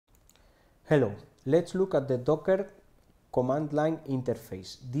Hello, let's look at the Docker command line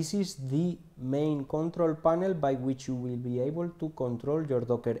interface. This is the main control panel by which you will be able to control your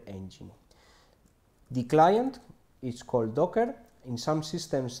Docker engine. The client is called Docker. In some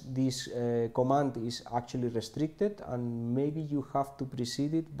systems this command is actually restricted, and maybe you have to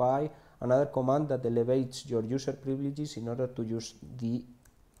precede it by another command that elevates your user privileges in order to use the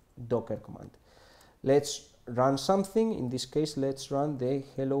Docker command. Let's run something. In this case, let's run the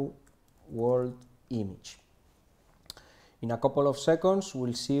hello world image. In a couple of seconds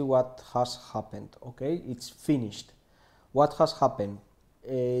we'll see what has happened. Okay, it's finished. What has happened?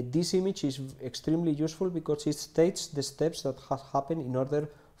 This image is extremely useful because it states the steps that have happened in order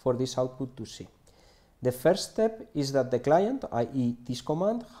for this output to see. The first step is that the client, i.e. this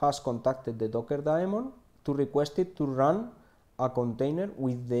command, has contacted the Docker daemon to request it to run a container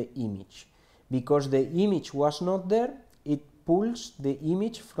with the image. Because the image was not there, it pulls the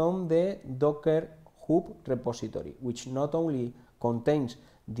image from the Docker hub repository, which not only contains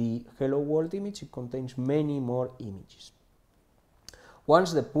the hello world image, it contains many more images.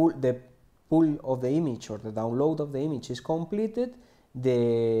 Once the pull of the image or the download of the image is completed,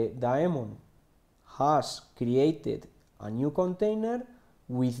 the daemon has created a new container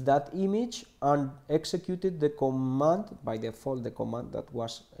with that image and executed the command, by default the command that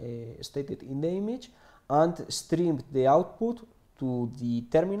was stated in the image, and streamed the output to the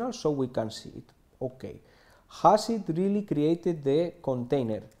terminal so we can see it. Okay, has it really created the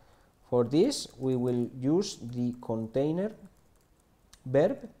container? For this we will use the container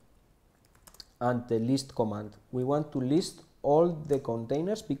verb and the list command. We want to list all the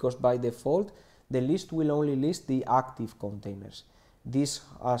containers because by default the list will only list the active containers. This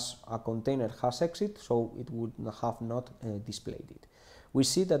as a container has exit, so it would have not displayed it. We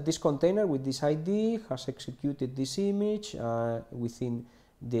see that this container with this ID has executed this image. Within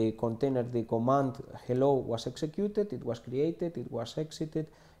the container the command hello was executed, it was created, it was exited,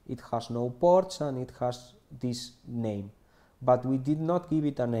 it has no ports and it has this name, but we did not give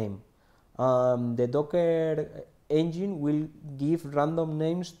it a name. The Docker engine will give random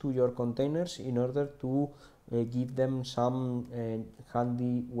names to your containers in order to give them some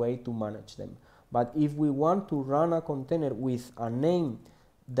handy way to manage them. But if we want to run a container with a name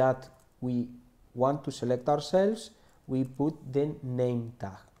that we want to select ourselves, we put the name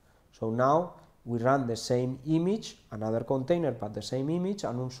tag. So now we run the same image, another container but the same image,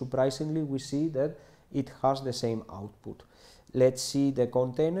 and unsurprisingly we see that it has the same output. Let's see the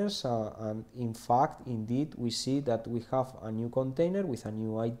containers, and in fact, indeed, we see that we have a new container with a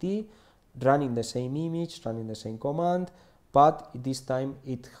new ID, running the same image, running the same command, but this time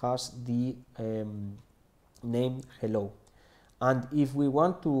it has the name hello. And if we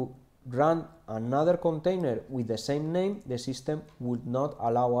want to run another container with the same name, the system would not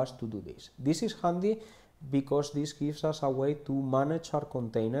allow us to do this. This is handy because this gives us a way to manage our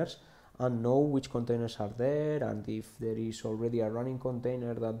containers and know which containers are there, and if there is already a running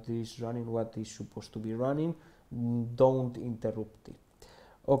container that is running what is supposed to be running, don't interrupt it.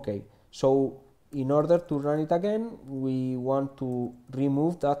 Okay, so in order to run it again, we want to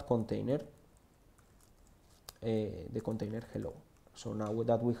remove that container, the container hello. So now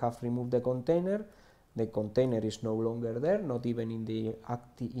that we have removed the container is no longer there, not even in the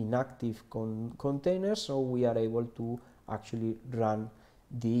inactive container, so we are able to actually run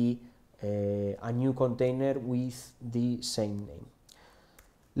a new container with the same name.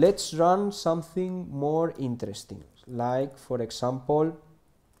 Let's run something more interesting, like for example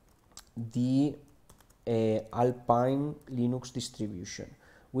the Alpine Linux distribution,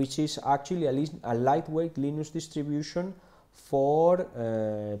 which is actually a lightweight Linux distribution for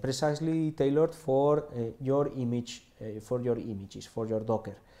precisely tailored for your image, for your images, for your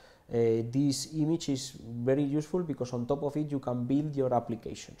Docker. This image is very useful because on top of it you can build your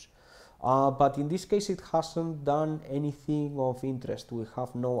applications. But in this case it hasn't done anything of interest. We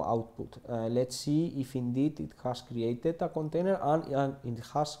have no output. Let's see if indeed it has created a container, and it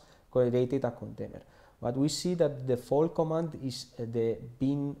has created a container. But we see that the default command is the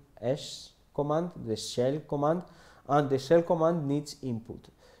bin-s command, the shell command, and the shell command needs input.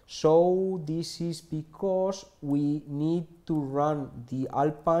 So this is because we need to run the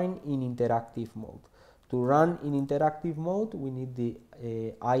Alpine in interactive mode. To run in interactive mode, we need the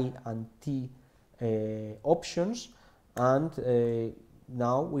I and T options, and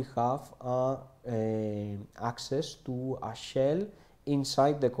now we have access to a shell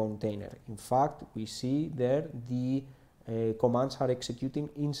inside the container. In fact, we see there the commands are executing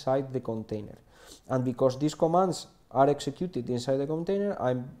inside the container, and because these commands are executed inside the container,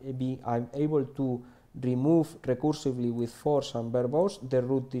 I'm able to remove recursively with force and verbose the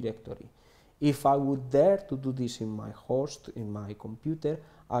root directory. If I would dare to do this in my host, in my computer,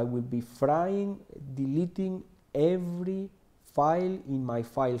 I will be deleting every file in my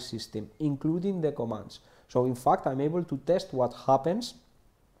file system, including the commands. So in fact, I'm able to test what happens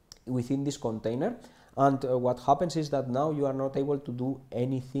within this container, and what happens is that now you are not able to do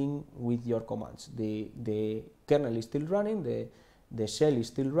anything with your commands. The kernel is still running, the shell is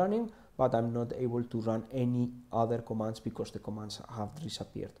still running, but I'm not able to run any other commands because the commands have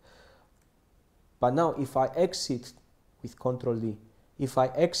disappeared. But now if I exit with Control D, if I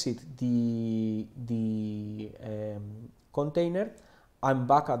exit the container, I'm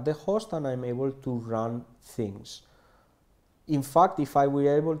back at the host and I'm able to run things. In fact, if I were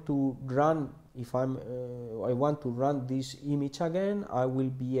able to run, if I want to run this image again, I will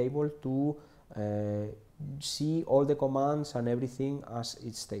be able to see all the commands and everything as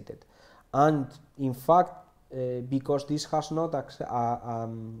it's stated. And in fact, because this has not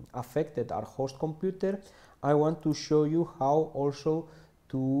affected our host computer, I want to show you how also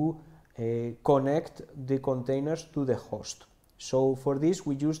to connect the containers to the host. So for this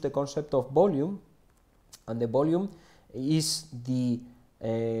we use the concept of volume, and the volume is the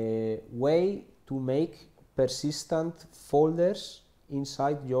way to make persistent folders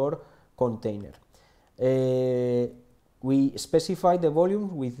inside your container. We specify the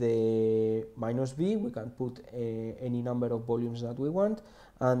volume with the -v. We can put any number of volumes that we want,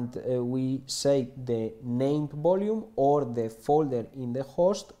 and we say the named volume or the folder in the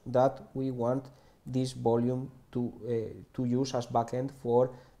host that we want this volume to use as backend for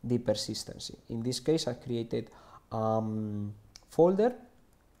the persistency. In this case, I created folder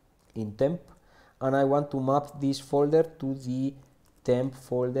in temp, and I want to map this folder to the temp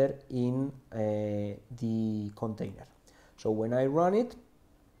folder in the container. So when I run it,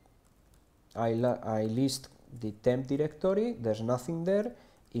 I list the temp directory, there's nothing there.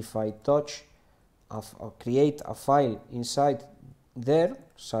 If I touch or create a file inside there,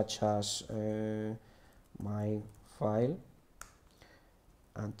 such as my file,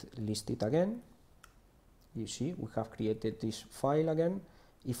 and list it again, you see we have created this file again.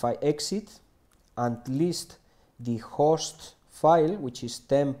 If I exit and list the host file, which is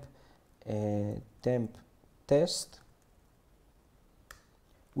temp test,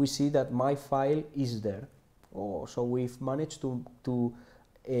 we see that my file is there. So we've managed to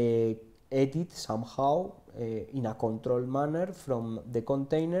edit somehow in a controlled manner from the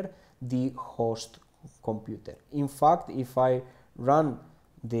container the host computer. In fact, if I run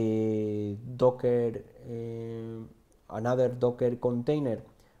the Docker, another Docker container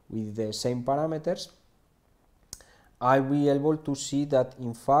with the same parameters, I will be able to see that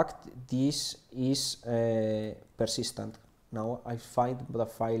in fact this is persistent. Now I find the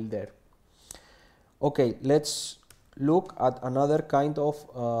file there. Okay, let's look at another kind of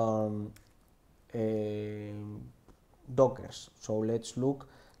Dockers. So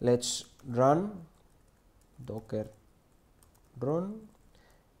let's run Docker run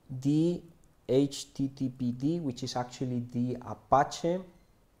the HTTPD, which is actually the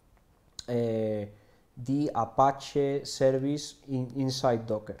Apache service inside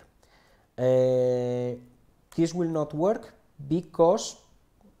Docker. This will not work because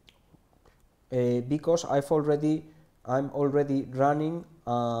I'm already running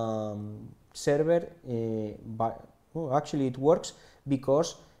server. Actually, it works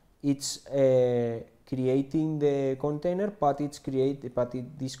because it's creating the container, but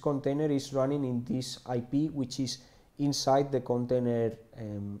this container is running in this IP, which is inside the container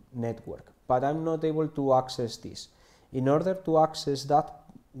network. But I'm not able to access this. In order to access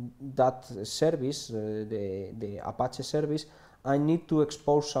that service, the Apache service, I need to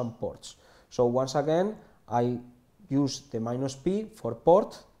expose some ports. So once again, I use the -p for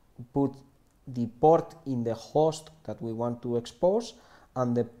port, put the port in the host that we want to expose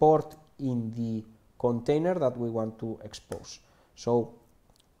and the port in the container that we want to expose. So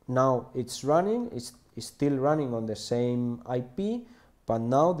now it's running, it's still running on the same IP, but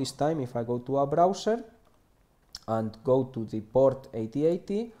now this time if I go to a browser and go to the port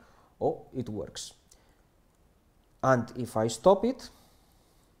 8080, it works. And if I stop it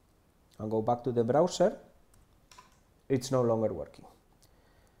and go back to the browser, it's no longer working.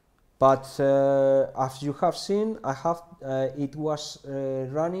 But as you have seen, it was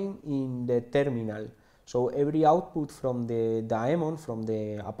running in the terminal. So every output from the daemon, from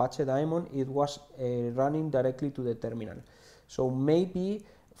the Apache daemon, it was running directly to the terminal. So maybe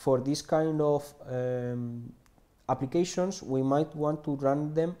for this kind of applications, we might want to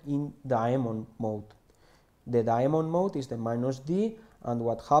run them in daemon mode. The daemon mode is the -d, and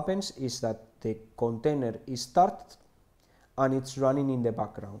what happens is that the container is started, and it's running in the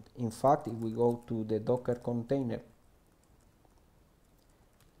background. In fact, if we go to the Docker container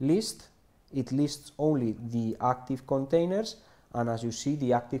list, it lists only the active containers, and as you see,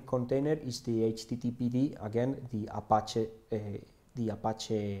 the active container is the HTTPD, again the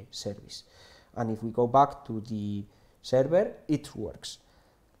Apache service. And if we go back to the server, it works.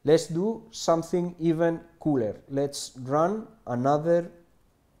 Let's do something even cooler. Let's run another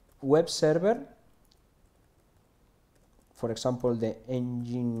web server, for example the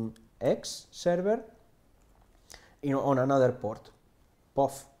Nginx server, on another port.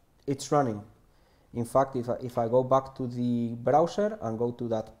 Puff, it's running. In fact, if I go back to the browser and go to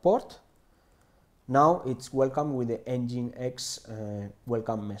that port, now it's welcome with the Nginx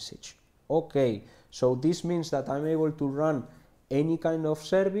welcome message. Okay, so this means that I'm able to run any kind of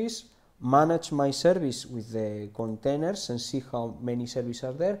service, manage my service with the containers and see how many services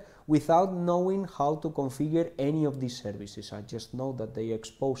are there without knowing how to configure any of these services. I just know that they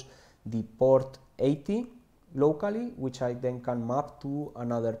expose the port 80 locally, which I then can map to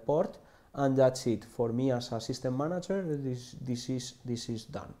another port, and that's it. For me as a system manager, this is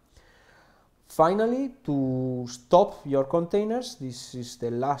done. Finally, to stop your containers, this is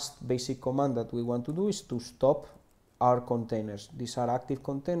the last basic command that we want to do, is to stop our containers. These are active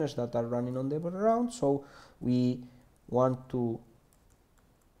containers that are running on the background, so we want to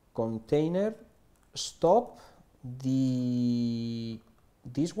container stop this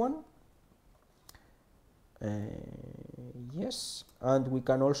one. Yes, and we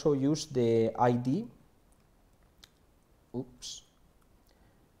can also use the ID. Oops.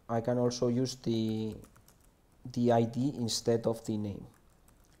 I can also use the ID instead of the name.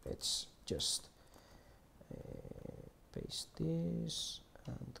 Let's just paste this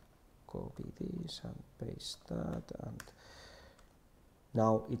and copy this and paste that, and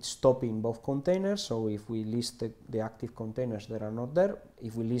now it's stopping both containers. So if we list the active containers, that are not there.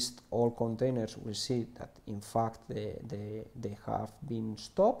 If we list all containers, we'll see that in fact they have been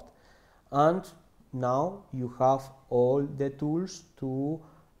stopped, and now you have all the tools to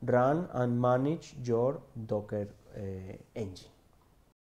run and manage your Docker engine.